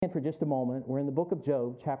For just a moment, we're in the book of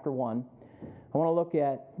Job, chapter 1. I want to look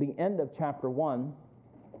at the end of chapter 1,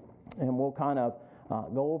 and we'll kind of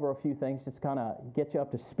go over a few things, just kind of get you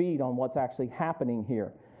up to speed on what's actually happening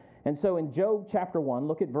here. And so in Job chapter 1,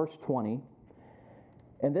 look at verse 20.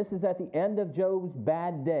 And this is at the end of Job's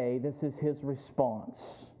bad day. This is his response.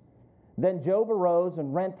 Then Job arose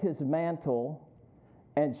and rent his mantle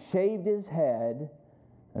and shaved his head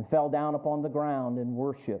and fell down upon the ground and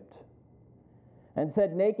worshipped. And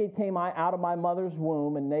said, Naked came I out of my mother's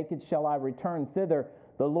womb, and naked shall I return thither.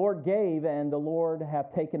 The Lord gave, and the Lord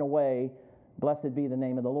hath taken away. Blessed be the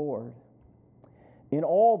name of the Lord. In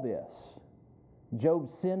all this, Job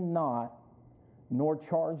sinned not, nor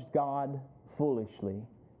charged God foolishly.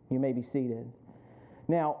 You may be seated.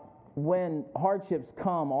 Now, when hardships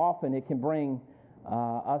come, often it can bring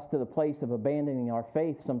us to the place of abandoning our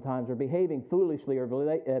faith sometimes, or behaving foolishly, or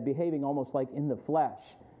behaving almost like in the flesh.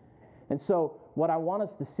 And so what I want us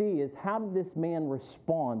to see is, how did this man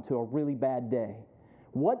respond to a really bad day?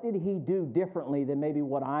 What did he do differently than maybe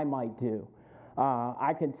what I might do?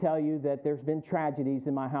 I can tell you that there's been tragedies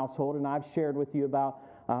in my household, and I've shared with you about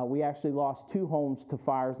we actually lost 2 homes to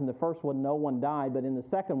fires. In the first one, no one died, but in the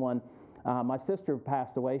second one, my sister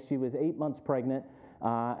passed away. She was 8 months pregnant,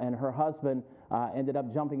 and her husband ended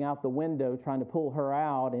up jumping out the window trying to pull her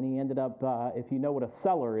out, and he ended up, if you know what a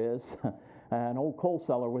cellar is, an old coal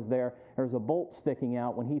cellar was there. There was a bolt sticking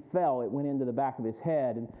out. When he fell, it went into the back of his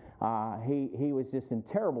head, and he was just in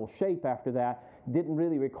terrible shape after that. Didn't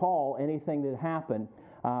really recall anything that happened.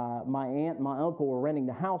 My aunt and my uncle were renting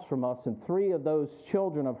the house from us, and 3 of those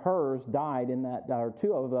children of hers died in that, or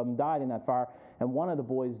 2 of them died in that fire, and one of the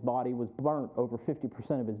boys' body was burnt, over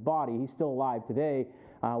 50% of his body. He's still alive today.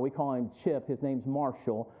 We call him Chip. His name's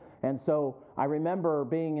Marshall. And so I remember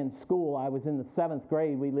being in school. I was in the 7th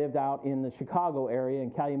grade. We lived out in the Chicago area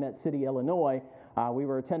in Calumet City, Illinois. We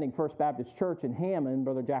were attending First Baptist Church in Hammond,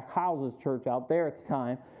 Brother Jack House's church out there at the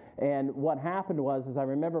time. And what happened was, I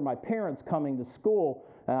remember my parents coming to school,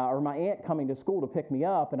 or my aunt coming to school to pick me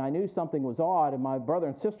up, and I knew something was odd, and my brother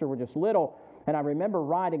and sister were just little. And I remember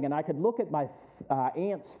riding, and I could look at my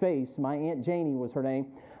aunt's face. My Aunt Janie was her name.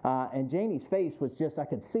 And Janie's face was just, I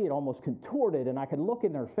could see it almost contorted, and I could look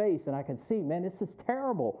in her face, and I could see, man, this is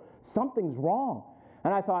terrible. Something's wrong.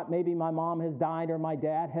 And I thought maybe my mom has died, or my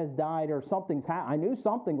dad has died, or something's happened. I knew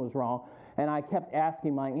something was wrong, and I kept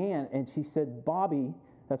asking my aunt, and she said, Bobby,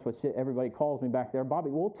 that's what everybody calls me back there, Bobby,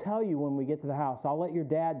 we'll tell you when we get to the house. I'll let your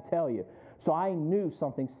dad tell you. So I knew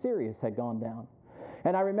something serious had gone down.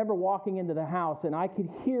 And I remember walking into the house, and I could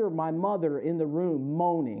hear my mother in the room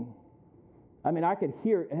moaning. I mean, I could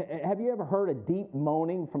hear. Have you ever heard a deep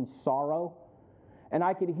moaning from sorrow? And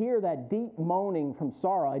I could hear that deep moaning from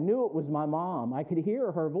sorrow. I knew it was my mom. I could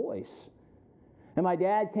hear her voice. And my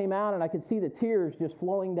dad came out, and I could see the tears just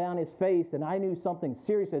flowing down his face, and I knew something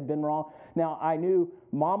serious had been wrong. Now, I knew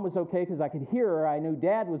mom was okay because I could hear her. I knew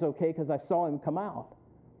dad was okay because I saw him come out.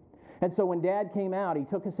 And so when dad came out, he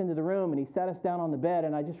took us into the room, and he sat us down on the bed,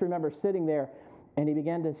 and I just remember sitting there, and he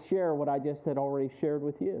began to share what I just had already shared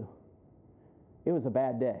with you. It was a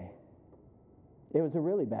bad day. It was a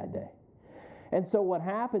really bad day. And so what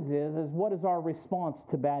happens is what is our response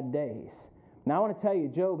to bad days? Now I want to tell you,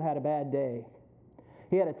 Job had a bad day.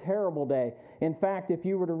 He had a terrible day. In fact, if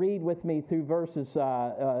you were to read with me through verses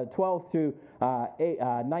 12 through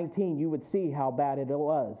 19, you would see how bad it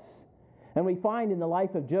was. And we find in the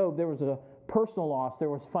life of Job, there was a personal loss, there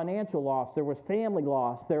was financial loss, there was family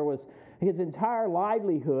loss, there was his entire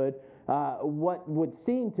livelihood. What would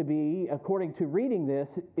seem to be, according to reading this,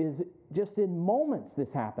 is just in moments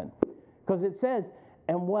this happened. Because it says,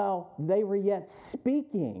 and while they were yet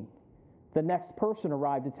speaking, the next person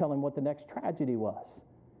arrived to tell him what the next tragedy was.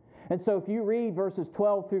 And so if you read verses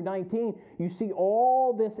 12 through 19, you see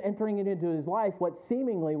all this entering into his life, what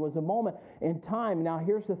seemingly was a moment in time. Now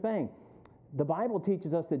here's the thing. The Bible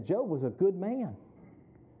teaches us that Job was a good man.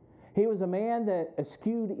 He was a man that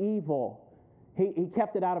eschewed evil. He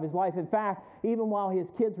kept it out of his life. In fact, even while his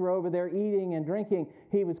kids were over there eating and drinking,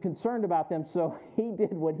 he was concerned about them, so he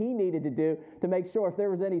did what he needed to do to make sure if there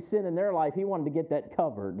was any sin in their life, he wanted to get that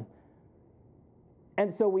covered.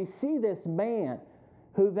 And so we see this man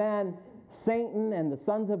who then Satan and the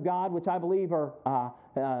sons of God, which I believe are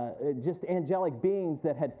just angelic beings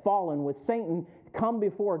that had fallen with Satan, come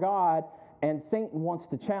before God, and Satan wants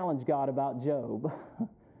to challenge God about Job.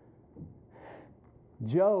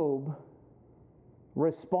 Job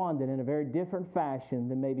responded in a very different fashion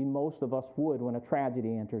than maybe most of us would when a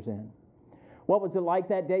tragedy enters in. What was it like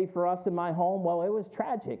that day for us in my home? Well, it was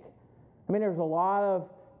tragic. I mean, there was a lot of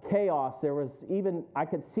chaos. There was even, I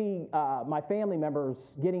could see my family members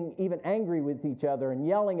getting even angry with each other and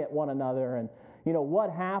yelling at one another. And, what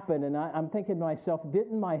happened? And I'm thinking to myself,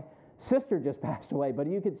 didn't my sister just pass away? But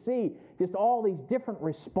you could see just all these different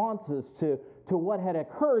responses to what had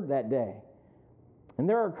occurred that day. And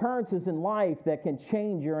there are occurrences in life that can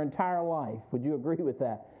change your entire life. Would you agree with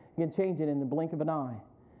that? You can change it in the blink of an eye.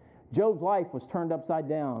 Job's life was turned upside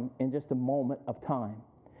down in just a moment of time.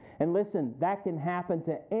 And listen, that can happen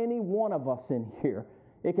to any one of us in here.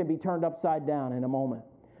 It can be turned upside down in a moment.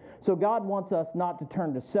 So God wants us not to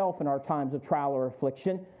turn to self in our times of trial or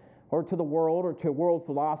affliction, or to the world, or to world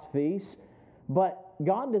philosophies, but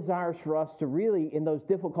God desires for us to really, in those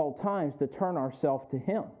difficult times, to turn ourselves to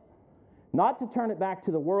Him. Not to turn it back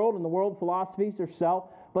to the world and the world philosophies or self,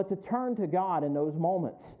 but to turn to God in those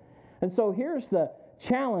moments. And so here's the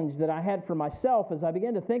challenge that I had for myself as I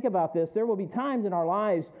began to think about this. There will be times in our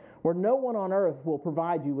lives where no one on earth will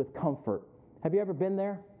provide you with comfort. Have you ever been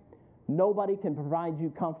there? Nobody can provide you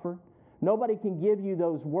comfort. Nobody can give you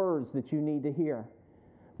those words that you need to hear.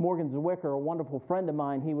 Morgan Zwicker, a wonderful friend of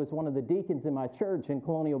mine, he was one of the deacons in my church in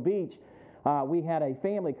Colonial Beach. We had a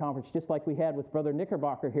family conference just like we had with Brother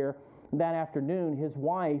Knickerbocker here. That afternoon, his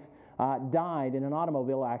wife died in an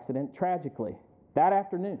automobile accident, tragically. That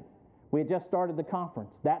afternoon. We had just started the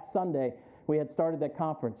conference. That Sunday, we had started that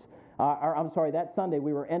conference. That Sunday,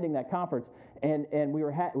 we were ending that conference. And we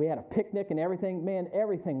had a picnic and everything. Man,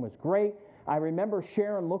 everything was great. I remember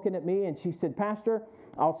Sharon looking at me and she said, "Pastor,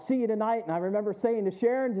 I'll see you tonight." And I remember saying to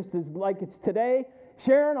Sharon, just as like it's today,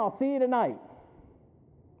 "Sharon, I'll see you tonight."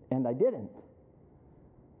 And I didn't.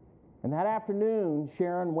 And that afternoon,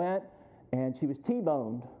 Sharon went and she was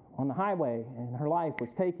T-boned on the highway and her life was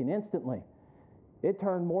taken instantly. It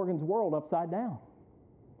turned Morgan's world upside down.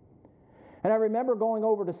 And I remember going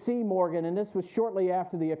over to see Morgan, and this was shortly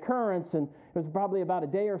after the occurrence, and it was probably about a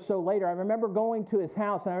day or so later. I remember going to his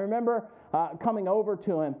house, and I remember coming over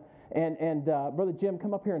to him, and Brother Jim,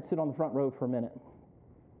 come up here and sit on the front row for a minute.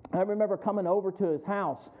 I remember coming over to his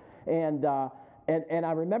house, and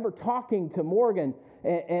I remember talking to Morgan,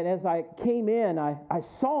 and as I came in, I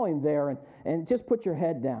saw him there, and just put your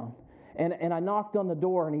head down. And I knocked on the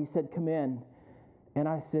door, and he said, "Come in." And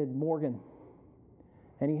I said, "Morgan."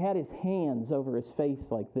 And he had his hands over his face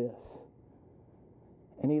like this.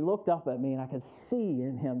 And he looked up at me, and I could see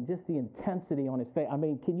in him just the intensity on his face. I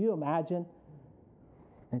mean, can you imagine?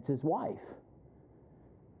 It's his wife.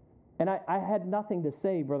 And I had nothing to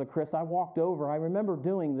say, Brother Chris. I walked over. I remember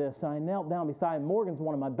doing this, and I knelt down beside him. Morgan's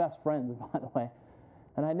one of my best friends, by the way.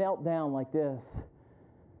 And I knelt down like this,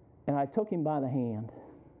 and I took him by the hand,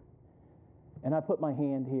 and I put my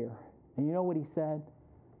hand here. And you know what he said?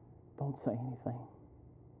 "Don't say anything."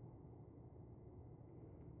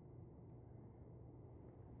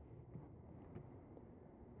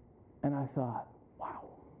 And I thought, wow.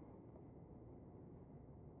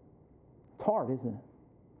 It's hard, isn't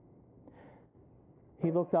it? He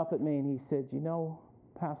looked up at me and he said, "You know,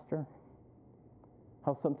 Pastor,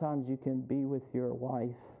 how sometimes you can be with your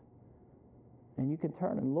wife and you can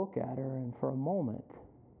turn and look at her, and for a moment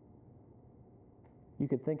you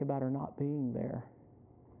could think about her not being there.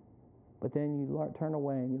 But then you turn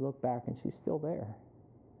away and you look back and she's still there."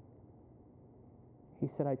 He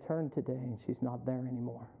said, "I turned today and she's not there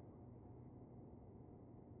anymore.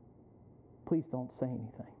 Please don't say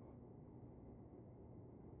anything."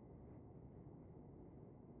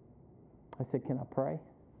 I said, "Can I pray?"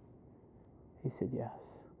 He said, "Yes."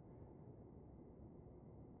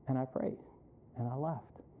 And I prayed, and I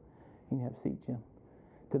left. You can have a seat, Jim.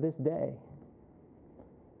 To this day,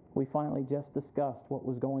 we finally just discussed what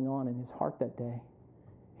was going on in his heart that day.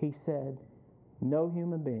 He said, no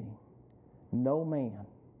human being, no man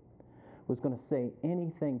was going to say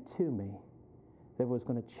anything to me that was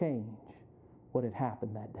going to change what had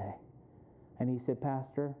happened that day. And he said,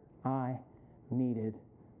 "Pastor, I needed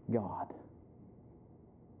God."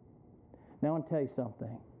 Now I want to tell you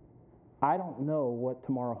something. I don't know what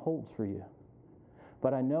tomorrow holds for you,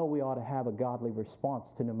 but I know we ought to have a godly response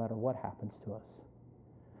to no matter what happens to us.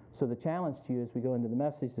 So the challenge to you as we go into the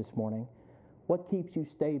message this morning, what keeps you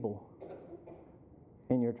stable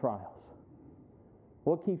in your trials?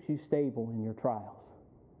 What keeps you stable in your trials?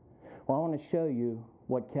 Well, I want to show you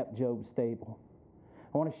what kept Job stable.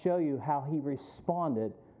 I want to show you how he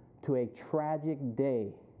responded to a tragic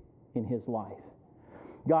day in his life.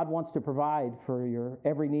 God wants to provide for your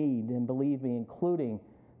every need, and believe me, including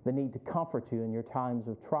the need to comfort you in your times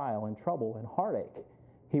of trial and trouble and heartache.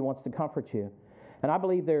 He wants to comfort you. And I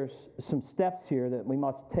believe there's some steps here that we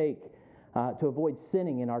must take to avoid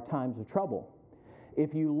sinning in our times of trouble.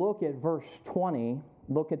 If you look at verse 20,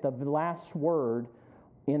 look at the last word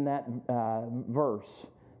in that verse.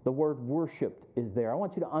 The word worshiped is there. I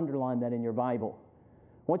want you to underline that in your Bible.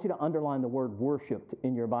 I want you to underline the word worshiped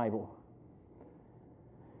in your Bible.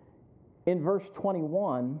 In verse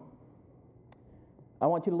 21, I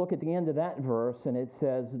want you to look at the end of that verse, and it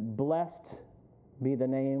says, "Blessed be the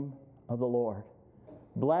name of the Lord."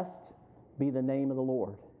 Blessed be the name of the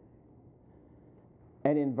Lord.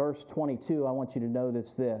 And in verse 22, I want you to notice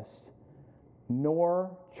this.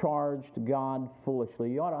 Nor charged God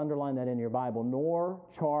foolishly. You ought to underline that in your Bible. Nor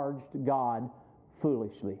charged God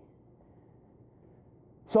foolishly.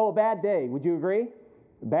 So a bad day, would you agree?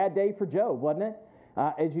 A bad day for Job, wasn't it?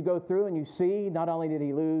 As you go through and you see, not only did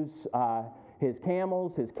he lose his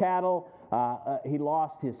camels, his cattle, he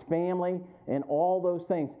lost his family, and all those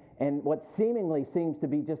things. And what seemingly seems to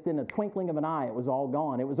be just in a twinkling of an eye, it was all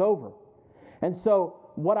gone. It was over. And so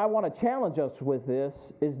what I want to challenge us with this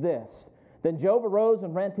is this. Then Job arose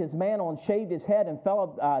and rent his mantle and shaved his head and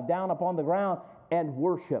fell down upon the ground and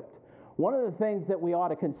worshiped. One of the things that we ought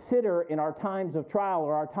to consider in our times of trial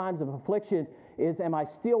or our times of affliction is, am I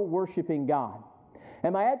still worshiping God?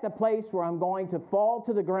 Am I at the place where I'm going to fall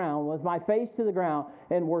to the ground with my face to the ground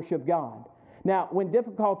and worship God? Now, when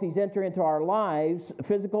difficulties enter into our lives,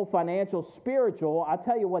 physical, financial, spiritual, I'll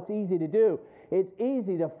tell you what's easy to do. It's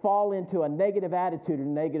easy to fall into a negative attitude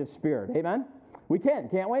and negative spirit. Amen? We can,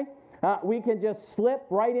 can't we? We can just slip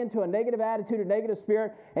right into a negative attitude or negative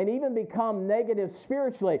spirit and even become negative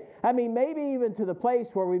spiritually. I mean, maybe even to the place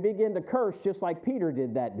where we begin to curse just like Peter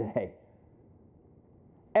did that day.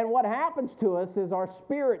 And what happens to us is our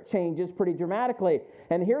spirit changes pretty dramatically.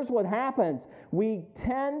 And here's what happens. We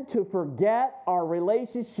tend to forget our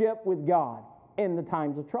relationship with God in the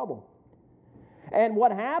times of trouble. And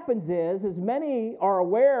what happens is many are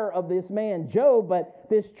aware of this man Job, but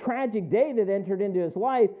this tragic day that entered into his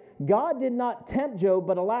life, God did not tempt Job,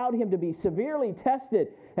 but allowed him to be severely tested.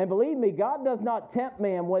 And believe me, God does not tempt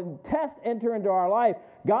man. When tests enter into our life,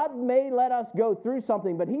 God may let us go through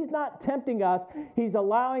something, but He's not tempting us. He's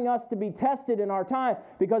allowing us to be tested in our time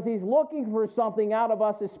because He's looking for something out of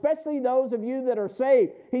us, especially those of you that are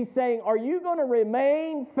saved. He's saying, are you going to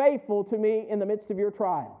remain faithful to me in the midst of your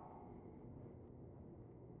trial?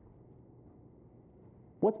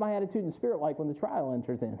 What's my attitude and spirit like when the trial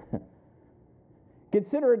enters in?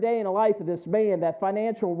 Consider a day in the life of this man, that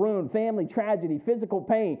financial ruin, family tragedy, physical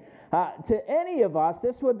pain. To any of us,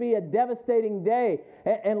 this would be a devastating day.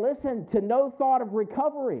 And listen, to no thought of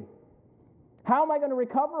recovery. How am I going to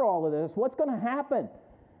recover all of this? What's going to happen?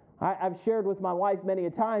 I've shared with my wife many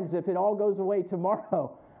a times, if it all goes away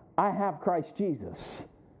tomorrow, I have Christ Jesus.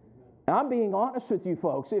 And I'm being honest with you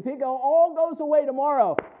folks. If it all goes away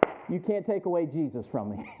tomorrow, you can't take away Jesus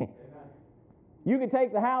from me. You can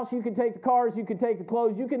take the house, you can take the cars, you can take the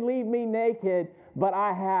clothes, you can leave me naked, but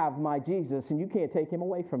I have my Jesus, and you can't take Him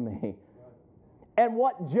away from me. And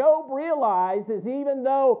what Job realized is, even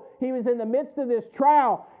though he was in the midst of this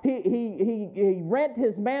trial, he rent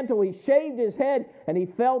his mantle, he shaved his head, and he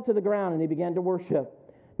fell to the ground and he began to worship.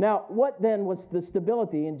 Now, what then was the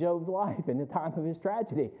stability in Job's life in the time of his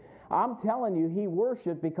tragedy? I'm telling you, he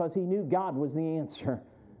worshiped because he knew God was the answer.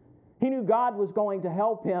 He knew God was going to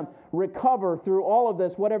help him recover through all of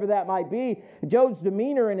this, whatever that might be. Job's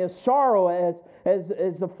demeanor and his sorrow as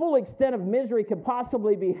the full extent of misery could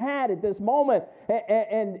possibly be had at this moment.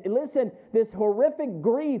 And listen, this horrific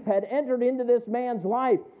grief had entered into this man's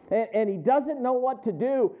life, and he doesn't know what to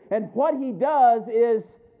do. And what he does is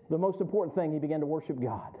the most important thing. He began to worship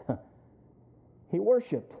God. He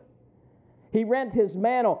worshiped. He rent his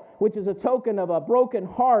mantle, which is a token of a broken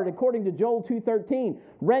heart. According to Joel 2:13,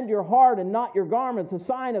 rend your heart and not your garments. A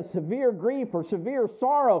sign of severe grief or severe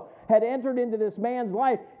sorrow had entered into this man's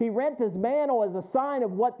life. He rent his mantle as a sign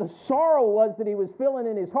of what the sorrow was that he was feeling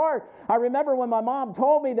in his heart. I remember when my mom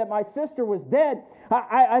told me that my sister was dead,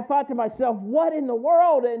 I thought to myself, what in the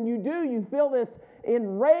world? And you feel this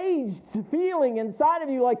enraged feeling inside of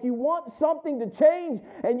you, like you want something to change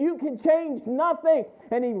and you can change nothing.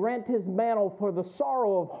 And he rent his mantle, for the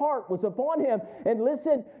sorrow of heart was upon him. And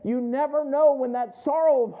listen, you never know when that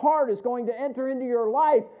sorrow of heart is going to enter into your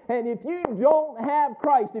life. And if you don't have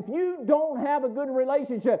Christ, if you don't have a good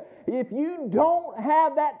relationship, if you don't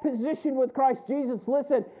have that position with Christ Jesus,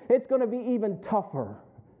 listen, it's going to be even tougher.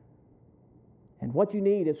 And what you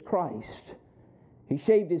need is Christ. He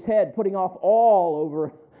shaved his head, putting off all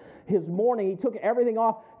over his mourning. He took everything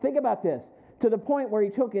off. Think about this. To the point where he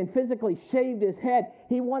took and physically shaved his head.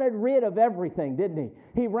 He wanted rid of everything, didn't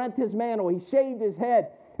he? He rent his mantle. He shaved his head.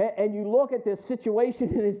 And you look at this situation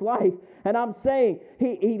in his life, and I'm saying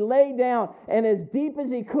he lay down, and as deep as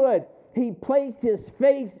he could, he placed his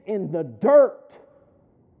face in the dirt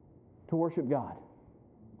to worship God.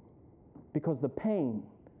 because the pain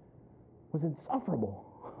was insufferable.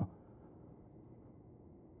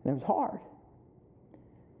 And it was hard.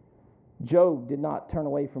 Job did not turn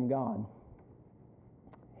away from God.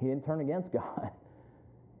 He didn't turn against God.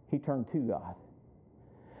 He turned to God.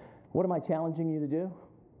 What am I challenging you to do?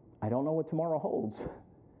 I don't know what tomorrow holds.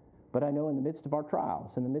 But I know in the midst of our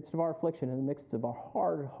trials, in the midst of our affliction, in the midst of our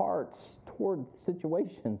hard hearts toward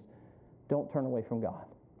situations, don't turn away from God.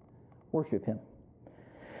 Worship Him.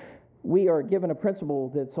 We are given a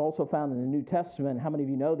principle that's also found in the New Testament. How many of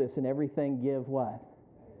you know this? In everything give what?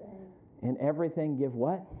 In everything give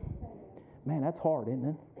what? Man, that's hard, isn't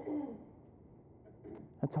it?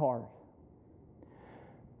 That's hard.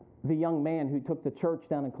 The young man who took the church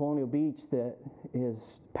down in Colonial Beach that is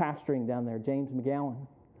pastoring down there, James McGowan,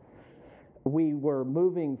 we were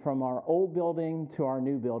moving from our old building to our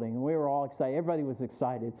new building, and we were all excited. Everybody was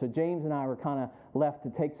excited. So James and I were kind of left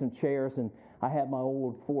to take some chairs, and I had my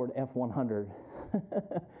old Ford F-100.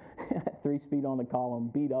 3-speed on the column,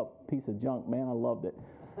 beat up piece of junk. Man, I loved it.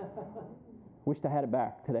 Wished I had it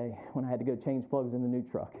back today when I had to go change plugs in the new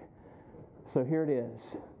truck. So here it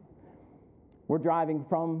is. We're driving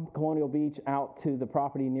from Colonial Beach out to the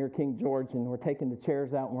property near King George, and we're taking the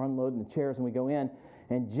chairs out, and we're unloading the chairs, and we go in,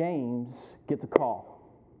 and James gets a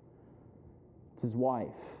call. It's his wife.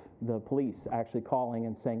 The police actually calling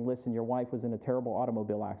and saying, listen, your wife was in a terrible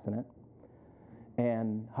automobile accident,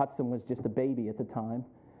 and Hudson was just a baby at the time,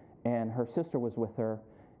 and her sister was with her,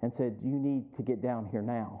 and said, you need to get down here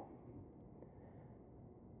now.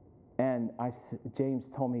 And James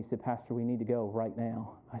told me, he said, Pastor, we need to go right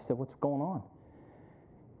now. I said, what's going on?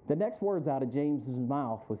 The next words out of James's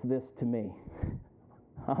mouth was this to me.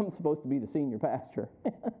 I'm supposed to be the senior pastor.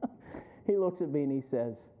 He looks at me and he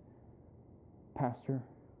says, Pastor,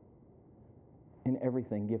 in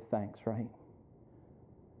everything give thanks, right?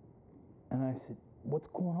 And I said, what's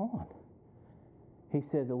going on? He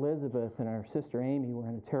said, Elizabeth and her sister Amy were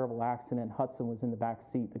in a terrible accident. Hudson was in the back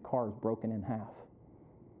seat. The car is broken in half.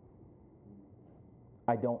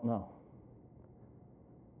 I don't know.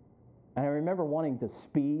 And I remember wanting to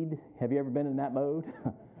speed. Have you ever been in that mode?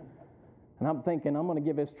 And I'm thinking, I'm going to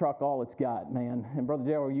give this truck all it's got, man. And Brother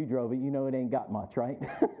Darrell, you drove it. You know it ain't got much, right?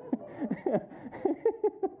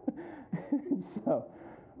 So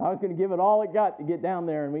I was going to give it all it got to get down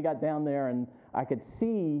there. And we got down there, and I could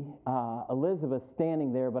see Elizabeth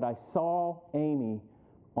standing there, but I saw Amy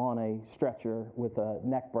on a stretcher with a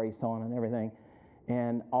neck brace on and everything.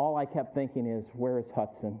 And all I kept thinking is, where's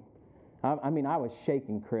Hudson? I mean, I was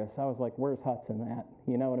shaking, Chris. I was like, where's Hudson at?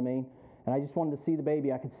 You know what I mean? And I just wanted to see the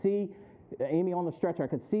baby. I could see Amy on the stretcher. I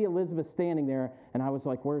could see Elizabeth standing there, and I was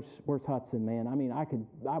like, where's Hudson, man? I mean,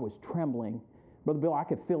 I was trembling. Brother Bill, I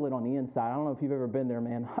could feel it on the inside. I don't know if you've ever been there,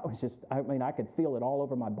 man. I could feel it all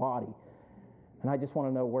over my body. And I just want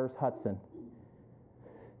to know, where's Hudson?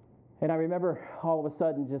 And I remember all of a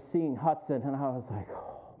sudden just seeing Hudson, and I was like,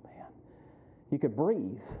 oh, man. You could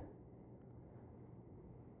breathe.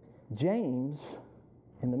 James,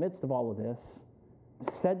 in the midst of all of this,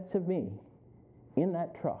 said to me in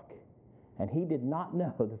that truck, and he did not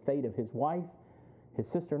know the fate of his wife, his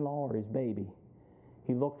sister-in-law, or his baby.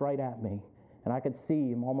 He looked right at me, and I could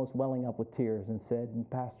see him almost welling up with tears and said,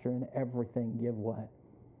 Pastor, in everything give what?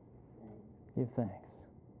 Give thanks.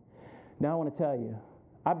 Now I want to tell you,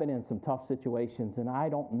 I've been in some tough situations, and I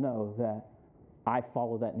don't know that I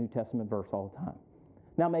follow that New Testament verse all the time.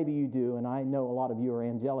 Now maybe you do, and I know a lot of you are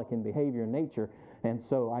angelic in behavior and nature, and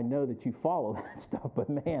so I know that you follow that stuff, but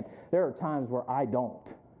man, there are times where I don't.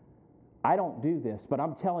 I don't do this, but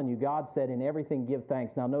I'm telling you, God said in everything give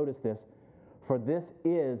thanks. Now notice this, for this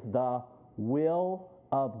is the will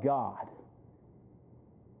of God.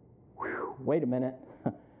 Whew, wait a minute.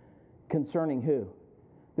 Concerning who?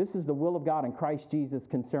 This is the will of God in Christ Jesus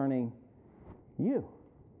concerning you.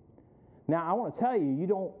 Now, I want to tell you, you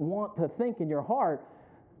don't want to think in your heart,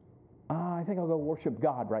 I think I'll go worship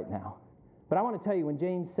God right now. But I want to tell you, when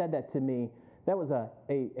James said that to me, that was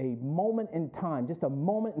a moment in time, just a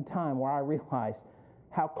moment in time where I realized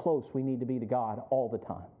how close we need to be to God all the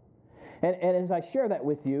time. And as I share that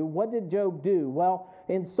with you, what did Job do? Well,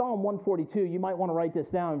 in Psalm 142, you might want to write this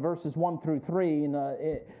down in verses 1 through 3, and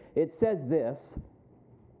it says this,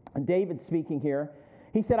 and David speaking here,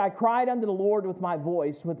 he said, I cried unto the Lord with my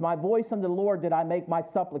voice unto the Lord did I make my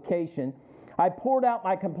supplication. I poured out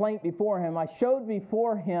my complaint before him. I showed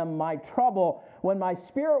before him my trouble when my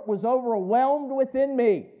spirit was overwhelmed within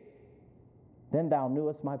me. Then thou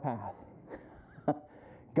knewest my path.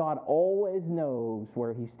 God always knows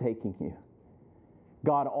where he's taking you.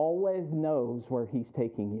 God always knows where he's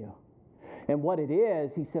taking you. And what it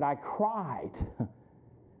is, he said, I cried.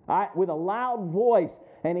 with a loud voice.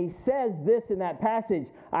 And he says this in that passage,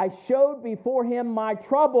 I showed before him my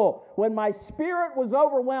trouble when my spirit was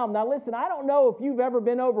overwhelmed. Now listen, I don't know if you've ever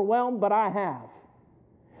been overwhelmed, but I have.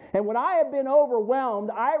 And when I have been overwhelmed,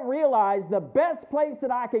 I realize the best place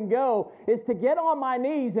that I can go is to get on my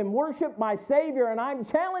knees and worship my Savior. And I'm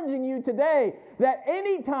challenging you today that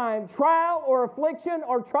anytime trial or affliction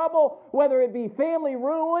or trouble, whether it be family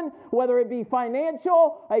ruin, whether it be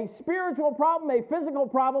financial, a spiritual problem, a physical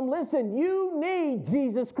problem, listen, you need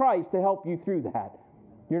Jesus Christ to help you through that.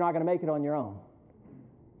 You're not going to make it on your own.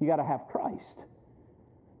 You got to have Christ.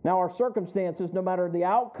 Now, our circumstances, no matter the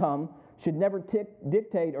outcome, should never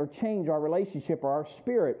dictate or change our relationship or our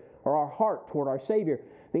spirit or our heart toward our Savior.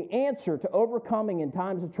 The answer to overcoming in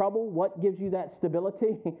times of trouble, what gives you that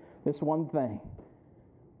stability? This one thing.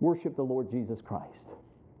 Worship the Lord Jesus Christ.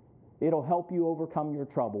 It'll help you overcome your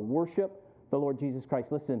trouble. Worship the Lord Jesus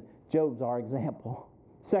Christ. Listen, Job's our example.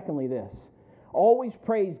 Secondly, this. Always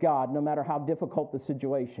praise God no matter how difficult the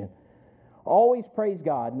situation. Always praise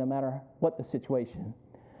God no matter what the situation.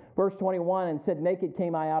 Verse 21, and said, naked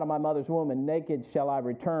came I out of my mother's womb, and naked shall I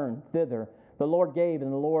return thither. The Lord gave,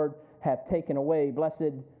 and the Lord hath taken away.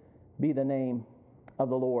 Blessed be the name of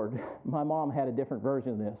the Lord. My mom had a different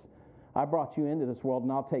version of this. I brought you into this world,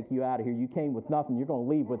 and I'll take you out of here. You came with nothing. You're going to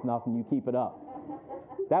leave with nothing. You keep it up.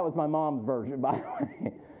 That was my mom's version, by the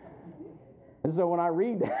way. And so when I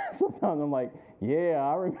read that, sometimes I'm like, yeah,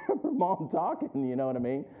 I remember Mom talking, you know what I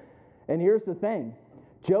mean? And here's the thing.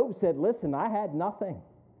 Job said, listen, I had nothing.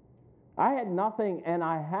 I had nothing and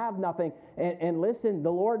I have nothing. And listen,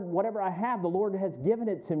 the Lord, whatever I have, the Lord has given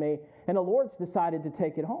it to me. And the Lord's decided to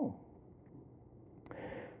take it home.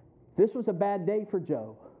 This was a bad day for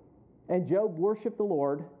Job. And Job worshiped the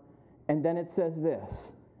Lord. And then it says this.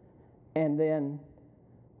 And then,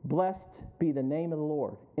 blessed be the name of the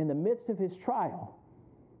Lord. In the midst of his trial,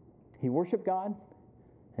 he worshiped God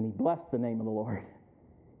and he blessed the name of the Lord.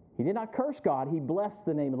 He did not curse God. He blessed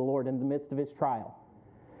the name of the Lord in the midst of his trial.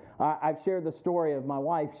 I've shared the story of my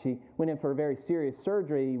wife. She went in for a very serious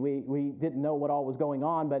surgery. We didn't know what all was going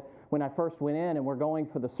on, but when I first went in and we're going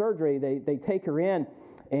for the surgery, they take her in,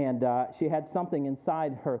 and she had something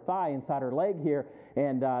inside her thigh, inside her leg here,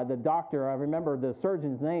 and the doctor, I remember the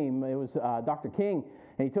surgeon's name, it was Dr. King,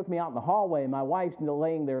 and he took me out in the hallway. My wife's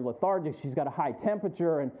laying there lethargic. She's got a high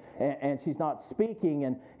temperature, and she's not speaking.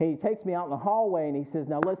 And he takes me out in the hallway, and he says,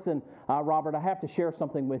 now listen, Robert, I have to share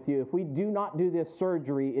something with you. If we do not do this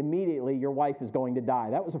surgery immediately, your wife is going to die.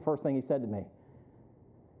 That was the first thing he said to me.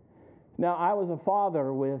 Now, I was a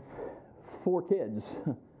father with 4 kids,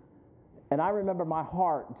 and I remember my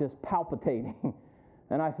heart just palpitating.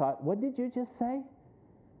 And I thought, what did you just say?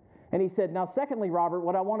 And he said, now, secondly, Robert,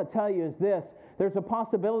 what I want to tell you is this. There's a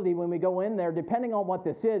possibility when we go in there, depending on what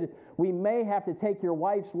this is, we may have to take your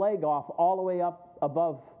wife's leg off all the way up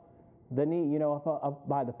above the knee, you know, up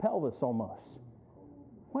by the pelvis almost.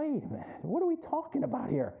 Wait a minute. What are we talking about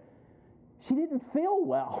here? She didn't feel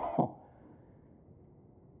well.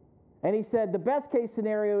 And he said, the best case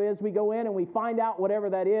scenario is we go in and we find out whatever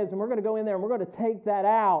that is, and we're going to go in there and we're going to take that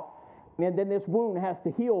out, and then this wound has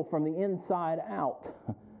to heal from the inside out.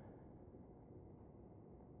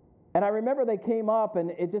 And I remember they came up,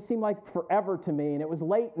 and it just seemed like forever to me, and it was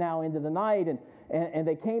late now into the night, and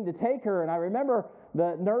they came to take her, and I remember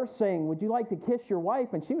the nurse saying, would you like to kiss your wife?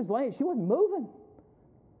 And she was laying, she wasn't moving.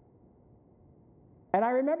 And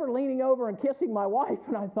I remember leaning over and kissing my wife,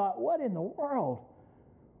 and I thought, what in the world?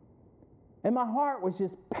 And my heart was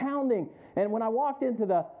just pounding. And when I walked into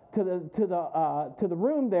the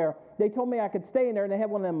room there, they told me I could stay in there, and they had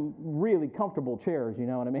one of them really comfortable chairs, you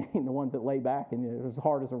know what I mean? The ones that lay back and it was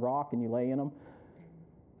hard as a rock and you lay in them.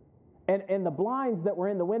 And the blinds that were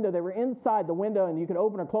in the window, they were inside the window and you could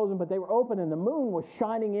open or close them, but they were open and the moon was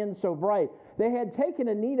shining in so bright. They had taken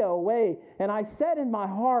Anita away, and I said in my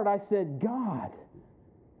heart, I said, God,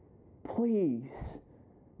 please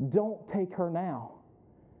don't take her now.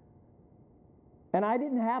 And I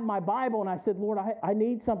didn't have my Bible, and I said, Lord, I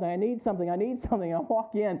need something. I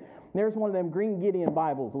walk in, and there's one of them Green Gideon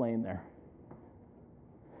Bibles laying there.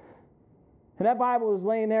 And that Bible was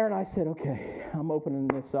laying there, and I said, okay, I'm opening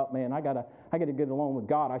this up, man. I gotta get alone with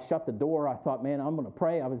God. I shut the door. I thought, man, I'm going to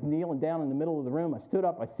pray. I was kneeling down in the middle of the room. I stood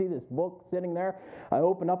up. I see this book sitting there. I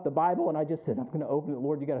opened up the Bible, and I just said, I'm going to open it.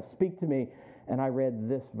 Lord, you got to speak to me. And I read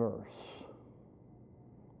this verse.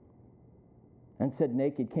 And said,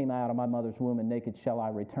 naked came I out of my mother's womb, and naked shall I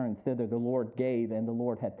return thither. The Lord gave, and the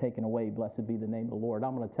Lord hath taken away. Blessed be the name of the Lord.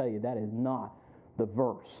 I'm going to tell you, that is not the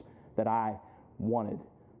verse that I wanted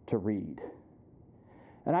to read.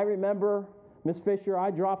 And I remember, Miss Fisher, I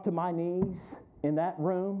dropped to my knees in that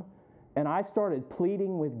room, And I started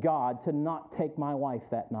pleading with God to not take my wife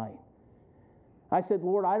that night. I said,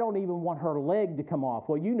 Lord, I don't even want her leg to come off.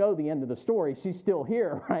 Well, you know the end of the story. She's still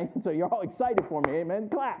here, right? So you're all excited for me. Amen.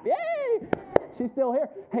 Clap. Yay! She's still here.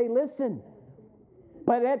 Hey, listen.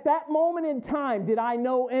 But at that moment in time, did I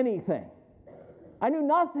know anything? I knew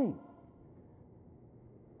nothing.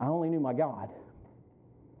 I only knew my God.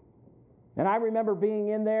 And I remember being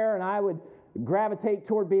in there, and I would gravitate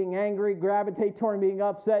toward being angry, gravitate toward being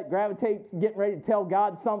upset, gravitate getting ready to tell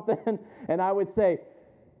God something. And I would say,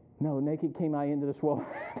 no, naked came I into this world.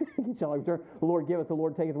 Shall I return? The Lord giveth, the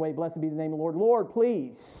Lord taketh away. Blessed be the name of the Lord. Lord,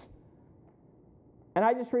 please. And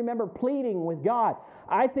I just remember pleading with God.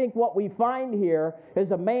 I think what we find here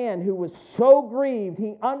is a man who was so grieved,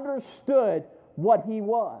 he understood what he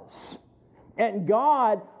was. And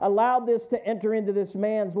God allowed this to enter into this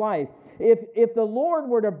man's life. If the Lord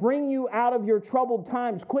were to bring you out of your troubled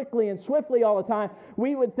times quickly and swiftly all the time,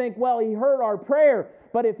 we would think, well, he heard our prayer.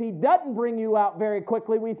 But if he doesn't bring you out very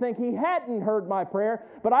quickly, we think he hadn't heard my prayer.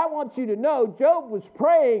 But I want you to know, Job was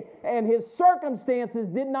praying, and his circumstances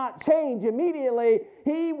did not change immediately.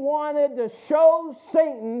 He wanted to show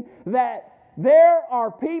Satan that there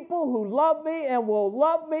are people who love me and will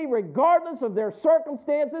love me regardless of their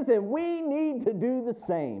circumstances, and we need to do the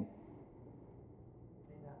same.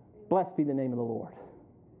 Blessed be the name of the Lord.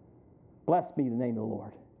 Blessed be the name of the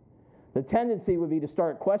Lord. The tendency would be to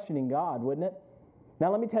start questioning God, wouldn't it? Now,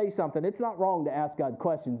 let me tell you something. It's not wrong to ask God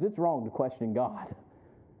questions. It's wrong to question God.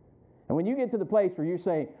 And when you get to the place where you're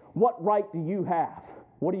saying, what right do you have?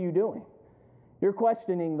 What are you doing? You're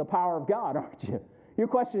questioning the power of God, aren't you? You're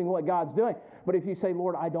questioning what God's doing. But if you say,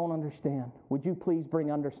 Lord, I don't understand, would you please bring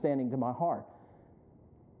understanding to my heart?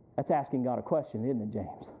 That's asking God a question, isn't it,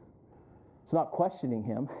 James? It's not questioning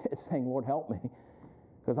him. It's saying, Lord, help me,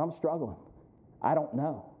 because I'm struggling. I don't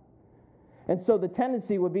know. And so the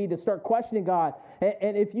tendency would be to start questioning God.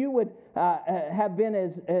 And if you would have been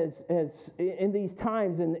as in these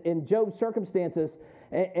times in Job's circumstances,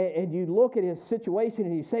 and you look at his situation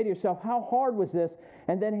and you say to yourself, how hard was this?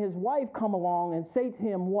 And then his wife come along and say to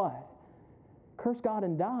him what? Curse God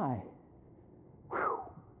and die. Whew.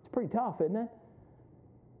 It's pretty tough, isn't it?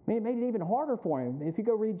 I mean, it made it even harder for him. If you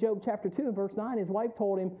go read Job chapter 2, verse 9, his wife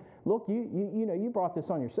told him, look, you brought this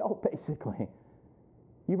on yourself, basically.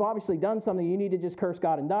 You've obviously done something. You need to just curse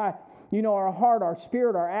God and die. You know, our heart, our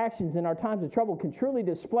spirit, our actions in our times of trouble can truly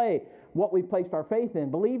display what we've placed our faith in.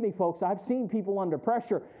 Believe me, folks, I've seen people under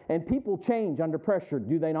pressure, and people change under pressure,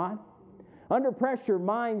 do they not? Under pressure,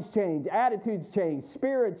 minds change, attitudes change,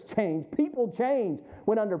 spirits change, people change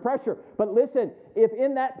when under pressure. But listen, if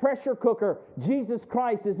in that pressure cooker, Jesus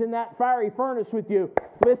Christ is in that fiery furnace with you,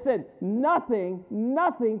 listen, nothing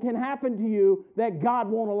can happen to you that God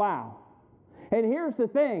won't allow. And here's the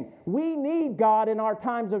thing, we need God in our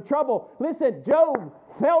times of trouble. Listen, Job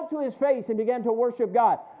fell to his face and began to worship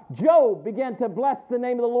God. Job began to bless the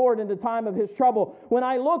name of the Lord in the time of his trouble. When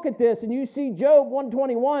I look at this and you see Job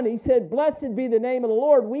 121, he said, blessed be the name of the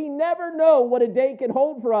Lord. We never know what a day can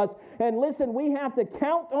hold for us. And listen, we have to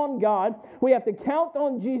count on God. We have to count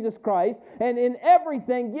on Jesus Christ. And in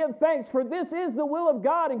everything, give thanks, for this is the will of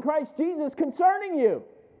God in Christ Jesus concerning you.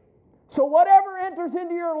 So whatever enters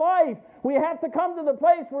into your life, we have to come to the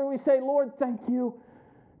place where we say, Lord, thank you.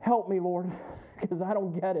 Help me, Lord, because I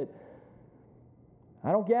don't get it.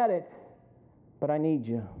 I don't get it, but I need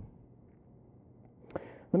you.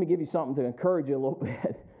 Let me give you something to encourage you a little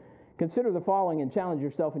bit. Consider the following and challenge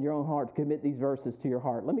yourself in your own heart to commit these verses to your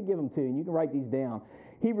heart. Let me give them to you, and you can write these down.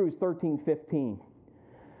 Hebrews 13:15.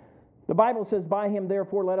 The Bible says, by him,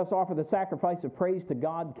 therefore, let us offer the sacrifice of praise to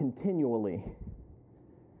God continually.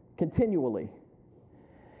 Continually.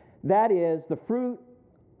 That is the fruit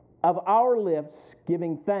of our lips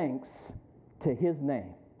giving thanks to his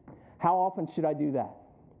name. How often should I do that?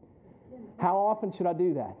 How often should I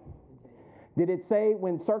do that? Did it say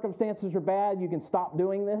when circumstances are bad, you can stop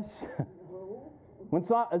doing this? When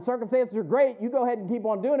circumstances are great, you go ahead and keep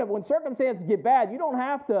on doing it. But when circumstances get bad, you don't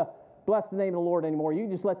have to bless the name of the Lord anymore. You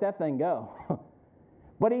just let that thing go.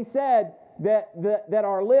 But he said that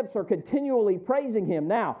our lips are continually praising him.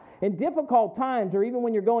 Now, in difficult times, or even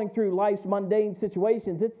when you're going through life's mundane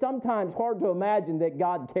situations, it's sometimes hard to imagine that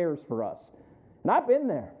God cares for us. And I've been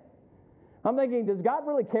there. I'm thinking, does God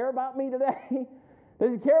really care about me today?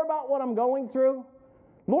 Does he care about what I'm going through?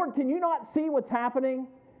 Lord, can you not see what's happening?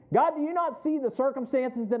 God, do you not see the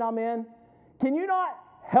circumstances that I'm in? Can you not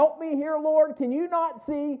help me here, Lord? Can you not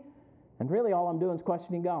see? And really all I'm doing is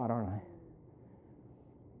questioning God, aren't I?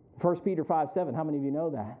 1 Peter 5:7, how many of you know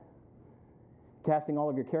that? Casting all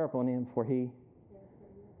of your care upon him, for he...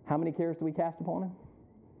 How many cares do we cast upon him?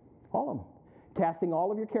 All of them. Casting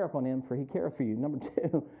all of your care upon him, for he careth for you. Number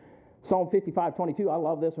 2, Psalm 55:22. I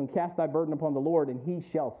love this one. Cast thy burden upon the Lord, and he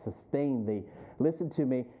shall sustain thee. Listen to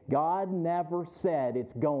me. God never said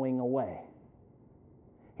it's going away.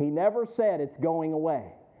 He never said it's going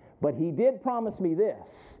away. But he did promise me this.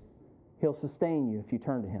 He'll sustain you if you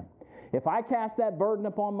turn to him. If I cast that burden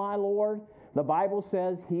upon my Lord, the Bible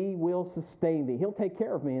says he will sustain thee. He'll take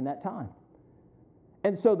care of me in that time.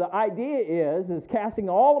 And so the idea is casting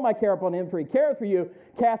all of my care upon him, for he careth for you.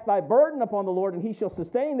 Cast thy burden upon the Lord, and he shall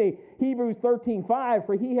sustain thee. Hebrews 13:5,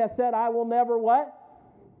 for he hath said, I will never what?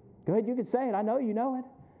 Go ahead, you can say it. I know you know it.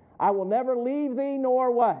 I will never leave thee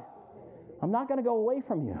nor what? I'm not going to go away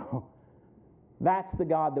from you. That's the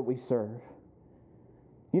God that we serve.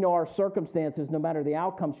 You know, our circumstances, no matter the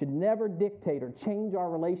outcome, should never dictate or change our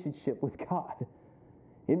relationship with God.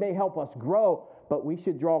 It may help us grow, but we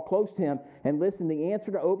should draw close to him. And listen, the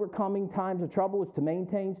answer to overcoming times of trouble is to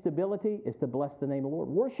maintain stability, is to bless the name of the Lord.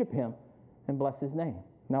 Worship him and bless his name.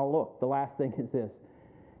 Now look, the last thing is this.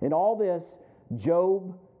 In all this,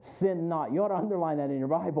 Job sinned not. You ought to underline that in your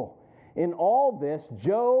Bible. In all this,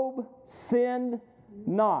 Job sinned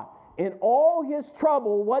not. In all his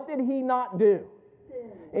trouble, what did he not do?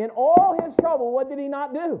 In all his trouble, what did he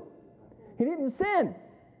not do? He didn't sin.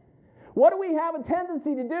 What do we have a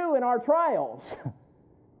tendency to do in our trials?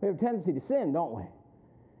 We have a tendency to sin, don't we?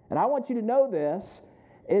 And I want you to know this.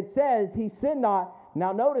 It says he sinned not.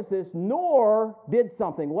 Now notice this, nor did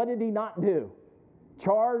something. What did he not do?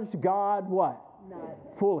 Charged God what? Not.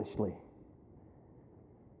 Foolishly.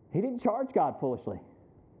 He didn't charge God foolishly.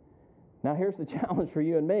 Now here's the challenge for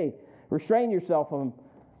you and me. Restrain yourself from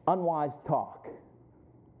unwise talk.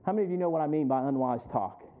 How many of you know what I mean by unwise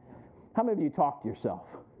talk? How many of you talk to yourself?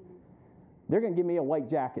 They're going to give me a white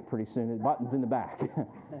jacket pretty soon. The button's in the back.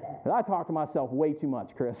 I talk to myself way too much,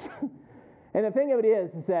 Chris. And the thing of it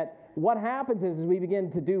is that what happens is we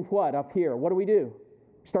begin to do what up here? What do?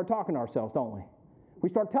 We start talking to ourselves, don't we? We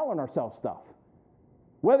start telling ourselves stuff.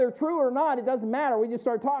 Whether true or not, it doesn't matter. We just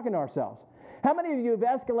start talking to ourselves. How many of you have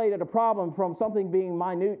escalated a problem from something being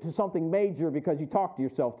minute to something major because you talk to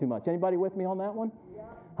yourself too much? Anybody with me on that one? Yeah.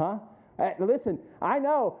 Huh? Listen, I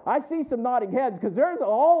know, I see some nodding heads because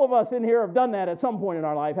all of us in here have done that at some point in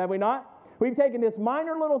our life, have we not? We've taken this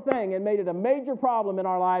minor little thing and made it a major problem in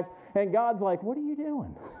our life, and God's like, what are you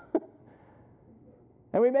doing?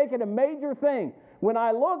 And we make it a major thing. When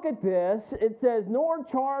I look at this, it says, nor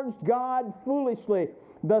charged God foolishly.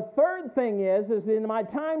 The third thing is in my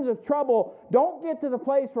times of trouble, don't get to the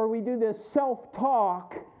place where we do this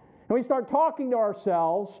self-talk, and we start talking to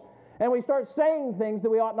ourselves, and we start saying things that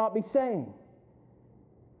we ought not be saying.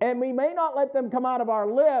 And we may not let them come out of our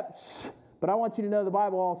lips, but I want you to know the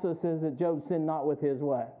Bible also says that Job sinned not with his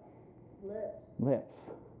what? Lips.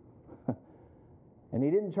 And he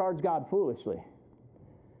didn't charge God foolishly.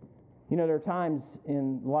 You know, there are times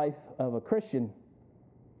in life of a Christian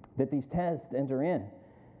that these tests enter in.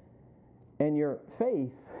 And your faith,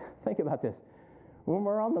 think about this. When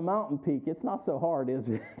we're on the mountain peak, it's not so hard, is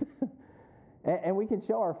it? And we can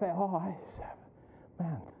show our faith.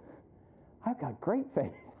 I've got great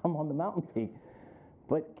faith. I'm on the mountain peak.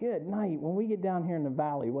 But good night. When we get down here in the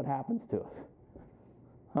valley, what happens to us?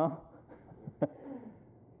 Huh?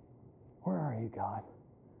 Where are you, God?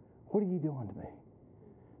 What are you doing to me?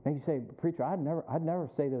 And you say, preacher, I'd never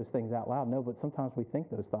say those things out loud. No, but sometimes we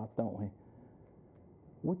think those thoughts, don't we?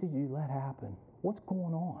 What did you let happen? What's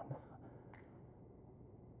going on?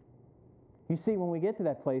 You see, when we get to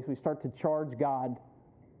that place, we start to charge God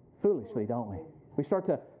foolishly, don't we? We start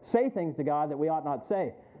to say things to God that we ought not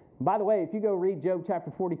say. By the way, if you go read Job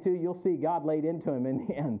chapter 42, you'll see God laid into him in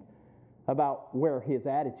the end about where his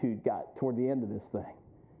attitude got toward the end of this thing.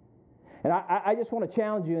 And I just want to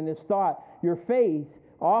challenge you in this thought. Your faith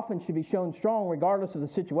often should be shown strong regardless of the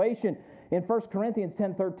situation. In 1 Corinthians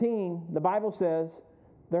 10:13, the Bible says,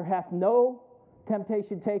 there hath no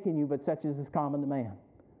temptation taken you but such as is common to man.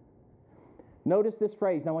 Notice this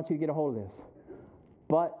phrase, and I want you to get a hold of this.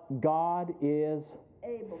 But God is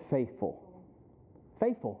faithful.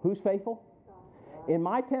 Faithful. Who's faithful? In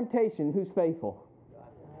my temptation, who's faithful?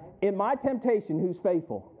 In my temptation, who's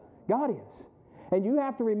faithful? God is. And you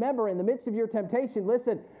have to remember, in the midst of your temptation,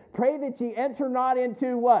 listen, pray that ye enter not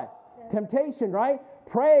into what? Temptation, right?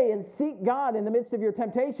 Pray and seek God in the midst of your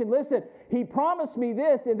temptation. Listen, he promised me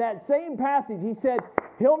this in that same passage. He said,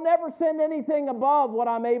 he'll never send anything above what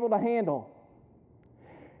I'm able to handle.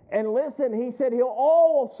 And listen, he said he'll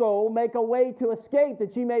also make a way to escape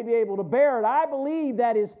that you may be able to bear it. I believe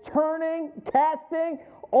that is turning, casting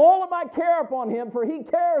all of my care upon him, for he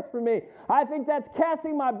careth for me. I think that's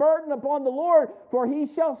casting my burden upon the Lord, for he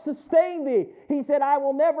shall sustain thee. He said, I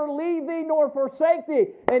will never leave thee nor forsake thee.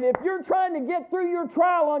 And if you're trying to get through your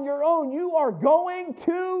trial on your own, you are going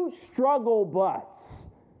to struggle butts.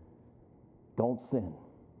 Don't sin.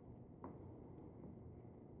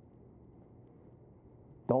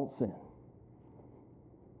 Don't sin.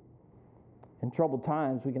 In troubled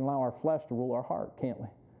times, we can allow our flesh to rule our heart, can't we?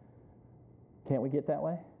 Can't we get that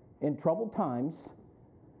way? In troubled times,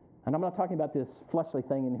 and I'm not talking about this fleshly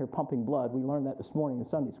thing in here pumping blood. We learned that this morning in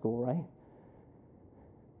Sunday school, right?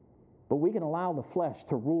 But we can allow the flesh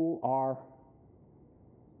to rule our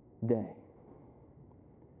day.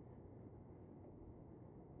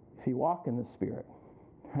 If you walk in the Spirit,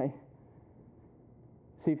 right?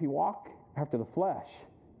 See, if you walk after the flesh,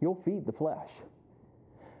 you'll feed the flesh.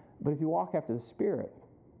 But if you walk after the Spirit,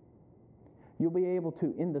 you'll be able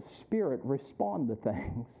to, in the Spirit, respond to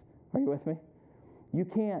things. Are you with me? You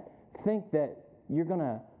can't think that you're going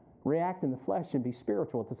to react in the flesh and be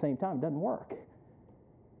spiritual at the same time. It doesn't work.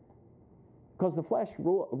 Because the flesh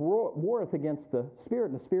warreth against the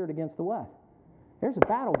Spirit, and the Spirit against the what? There's a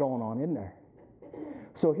battle going on, isn't there?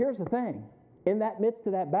 So here's the thing. In that midst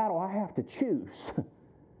of that battle, I have to choose.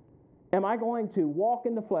 Am I going to walk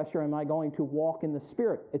in the flesh, or am I going to walk in the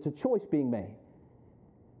Spirit? It's a choice being made.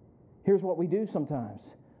 Here's what we do sometimes.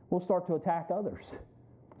 We'll start to attack others.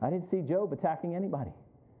 I didn't see Job attacking anybody.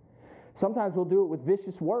 Sometimes we'll do it with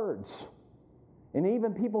vicious words. And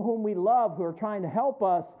even people whom we love who are trying to help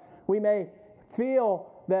us, we may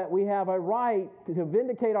feel that we have a right to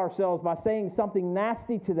vindicate ourselves by saying something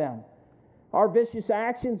nasty to them. Our vicious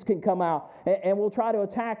actions can come out, and we'll try to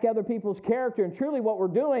attack other people's character. And truly what we're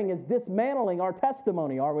doing is dismantling our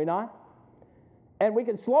testimony, are we not? And we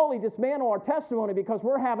can slowly dismantle our testimony because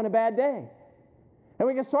we're having a bad day. And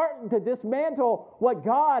we can start to dismantle what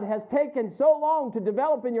God has taken so long to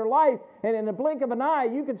develop in your life, and in the blink of an eye,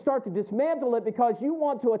 you can start to dismantle it because you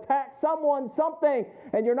want to attack someone, something,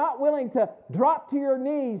 and you're not willing to drop to your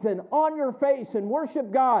knees and on your face and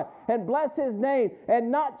worship God and bless His name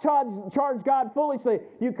and not charge God foolishly.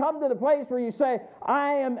 You come to the place where you say,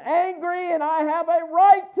 I am angry and I have a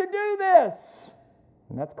right to do this.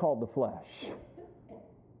 And that's called the flesh.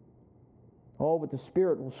 Oh, but the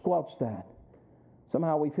Spirit will squelch that.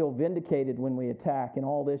 Somehow we feel vindicated when we attack and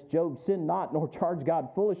all this. Job sinned not, nor charged God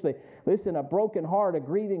foolishly. Listen, a broken heart, a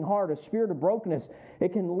grieving heart, a spirit of brokenness,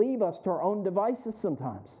 it can leave us to our own devices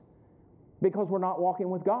sometimes because we're not walking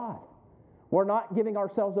with God. We're not giving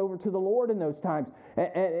ourselves over to the Lord in those times.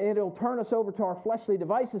 And it'll turn us over to our fleshly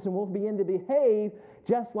devices, and we'll begin to behave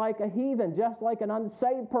just like a heathen, just like an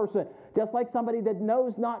unsaved person, just like somebody that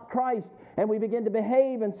knows not Christ, and we begin to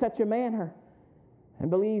behave in such a manner. And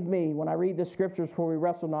believe me, when I read the Scriptures, for we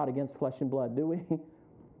wrestle not against flesh and blood, do we?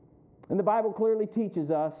 And the Bible clearly teaches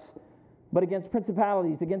us, but against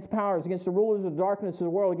principalities, against powers, against the rulers of darkness of the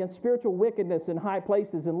world, against spiritual wickedness in high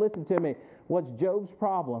places. And listen to me, what's Job's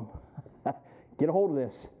problem? Get a hold of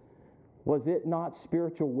this. Was it not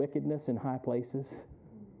spiritual wickedness in high places?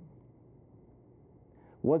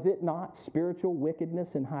 Was it not spiritual wickedness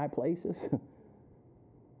in high places?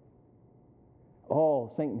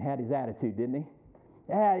 Oh, Satan had his attitude, didn't he?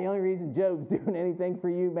 Yeah, the only reason Job's doing anything for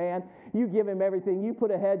you, man, you give him everything. You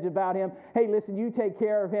put a hedge about him. Hey, listen, you take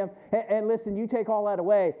care of him. And listen, you take all that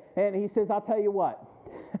away. And he says, I'll tell you what.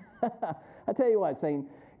 I'll tell you what, Satan.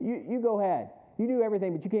 You go ahead. You do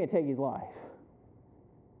everything, but you can't take his life.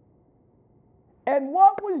 And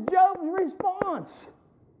what was Job's response?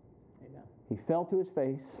 Amen. He fell to his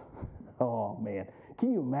face. Oh, man.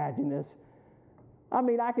 Can you imagine this? I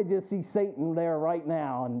mean, I could just see Satan there right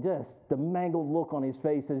now and just the mangled look on his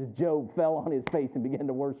face as Job fell on his face and began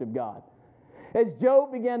to worship God. As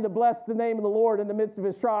Job began to bless the name of the Lord in the midst of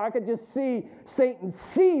his trial, I could just see Satan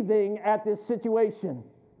seething at this situation.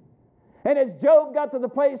 And as Job got to the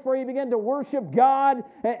place where he began to worship God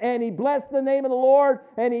and he blessed the name of the Lord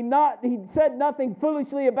and he said nothing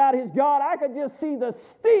foolishly about his God, I could just see the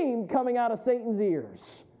steam coming out of Satan's ears.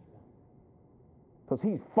 Because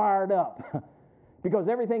he's fired up. Because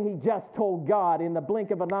everything he just told God in the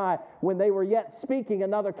blink of an eye, when they were yet speaking,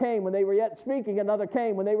 another came. When they were yet speaking, another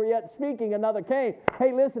came. When they were yet speaking, another came.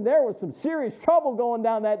 Hey, listen, there was some serious trouble going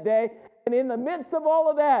down that day. And in the midst of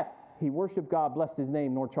all of that, he worshiped God, blessed His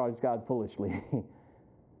name, nor charged God foolishly.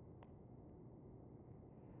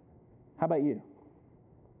 How about you?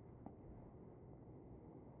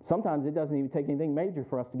 Sometimes it doesn't even take anything major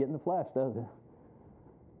for us to get in the flesh, does it?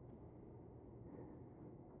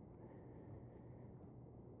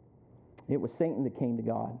 It was Satan that came to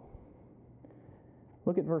God.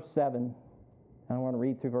 Look at verse 7. I want to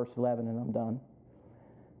read through verse 11 and I'm done.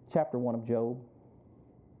 chapter 1 of Job.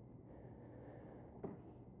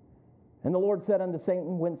 And the Lord said unto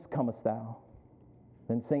Satan, Whence comest thou?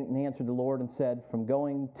 Then Satan answered the Lord and said, From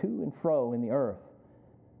going to and fro in the earth,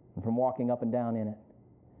 and from walking up and down in it.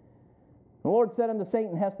 The Lord said unto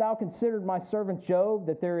Satan, Hast thou considered my servant Job,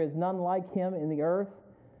 that there is none like him in the earth,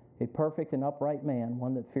 a perfect and upright man,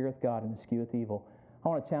 one that feareth God and escheweth evil? I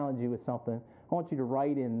want to challenge you with something. I want you to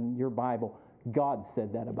write in your Bible, God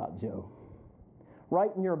said that about Job.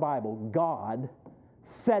 Write in your Bible, God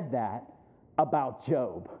said that about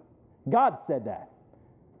Job. God said that.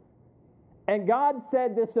 And God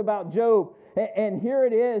said this about Job. And here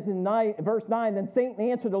it is in verse 9. Then Satan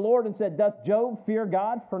answered the Lord and said, Doth Job fear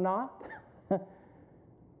God for naught?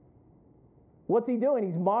 What's he doing?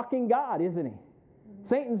 He's mocking God, isn't he?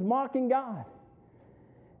 Satan's mocking God.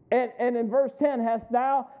 And in verse 10, hast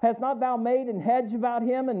not thou made an hedge about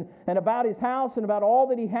him and about his house and about all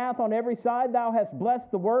that he hath on every side? Thou hast blessed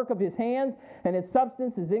the work of his hands, and his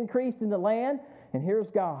substance is increased in the land. And here's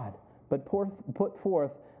God. But put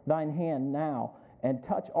forth thine hand now, and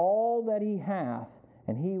touch all that he hath,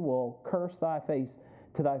 and he will curse thy face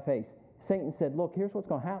to thy face. Satan said, look, here's what's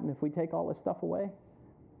going to happen if we take all this stuff away.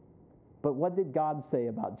 But what did God say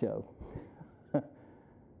about Job?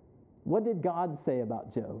 What did God say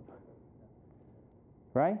about Job?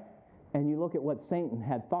 Right? And you look at what Satan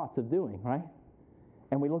had thoughts of doing, right?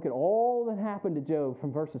 And we look at all that happened to Job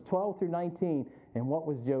from verses 12 through 19, and what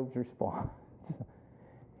was Job's response?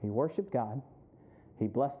 He worshiped God, he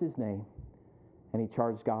blessed his name, and he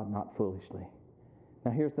charged God not foolishly.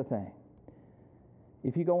 Now here's the thing.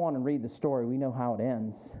 If you go on and read the story, we know how it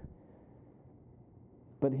ends.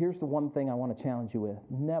 But here's the one thing I want to challenge you with.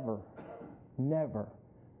 Never, never,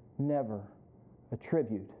 never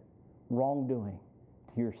attribute wrongdoing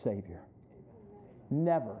to your Savior.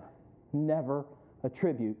 Never, never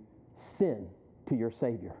attribute sin to your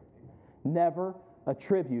Savior. Never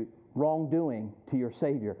attribute wrongdoing to your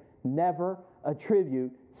Savior. Never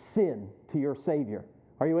attribute sin to your Savior.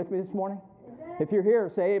 Are you with me this morning? Amen. If you're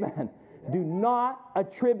here, say amen. Amen. Do not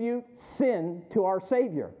attribute sin to our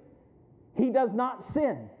Savior. He does not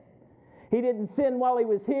sin. He didn't sin while he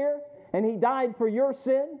was here, and he died for your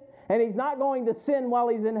sin, and he's not going to sin while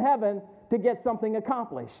he's in heaven to get something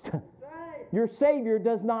accomplished. Your Savior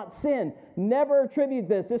does not sin. Never attribute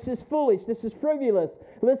this. This is foolish. This is frivolous.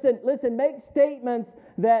 Listen, make statements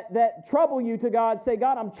that trouble you to God. Say,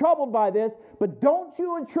 God, I'm troubled by this, but don't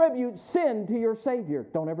you attribute sin to your Savior.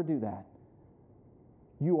 Don't ever do that.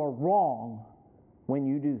 You are wrong when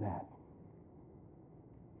you do that.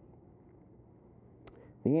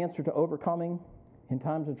 The answer to overcoming in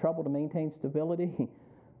times of trouble to maintain stability,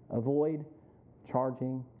 avoid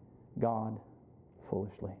charging God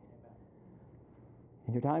foolishly.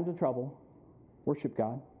 In your times of trouble, worship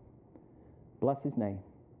God, bless his name,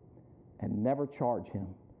 and never charge him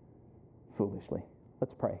foolishly.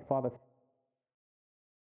 Let's pray. Father,